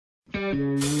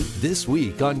This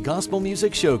week on Gospel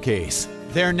Music Showcase.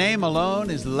 Their name alone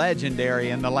is legendary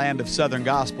in the land of Southern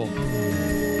Gospel.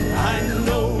 I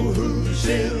know who's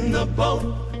in the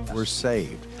boat. We're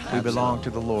saved. We belong to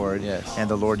the Lord, Yes. and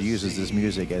the Lord uses this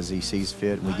music as He sees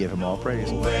fit, and we give Him all praise.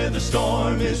 Where the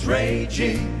storm is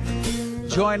raging.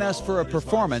 Join us for a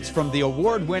performance from the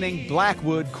award-winning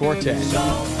Blackwood Quartet. So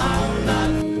I'm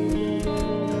not.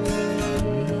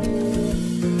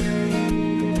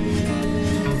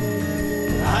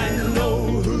 I know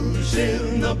who's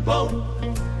in the boat.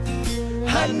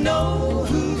 I know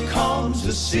who calms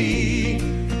the sea.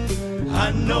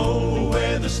 I know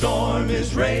where the storm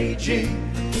is raging.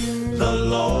 The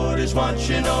Lord is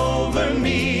watching over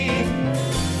me.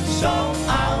 So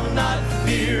I'll not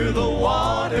fear the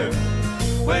water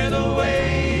where the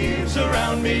waves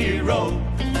around me roll.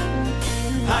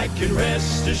 I can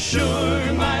rest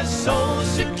assured, my soul's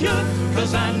secure,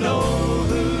 'cause I know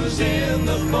who's in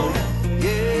the boat.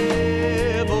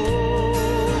 Yeah,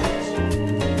 boys.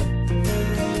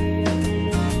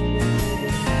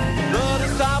 The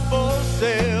disciples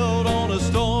sailed on a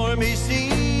stormy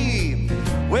sea.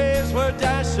 Waves were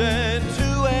dashing to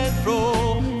and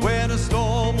fro. When a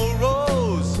storm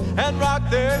arose and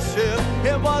rocked their ship,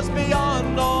 it was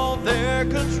beyond all their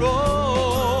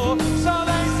control. So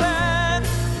they said,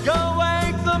 go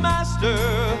wake the master.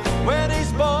 When he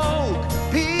spoke,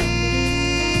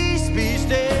 peace be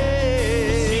still.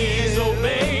 The seas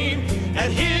obeyed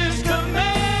at his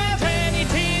command, and he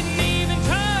didn't even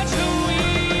touch the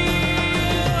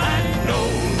wheel. I know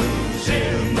who's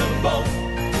in the boat.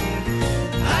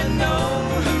 I know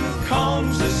who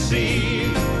calms the sea.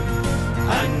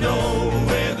 I know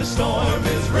where the storm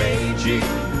is raging.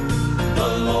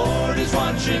 The Lord is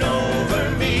watching over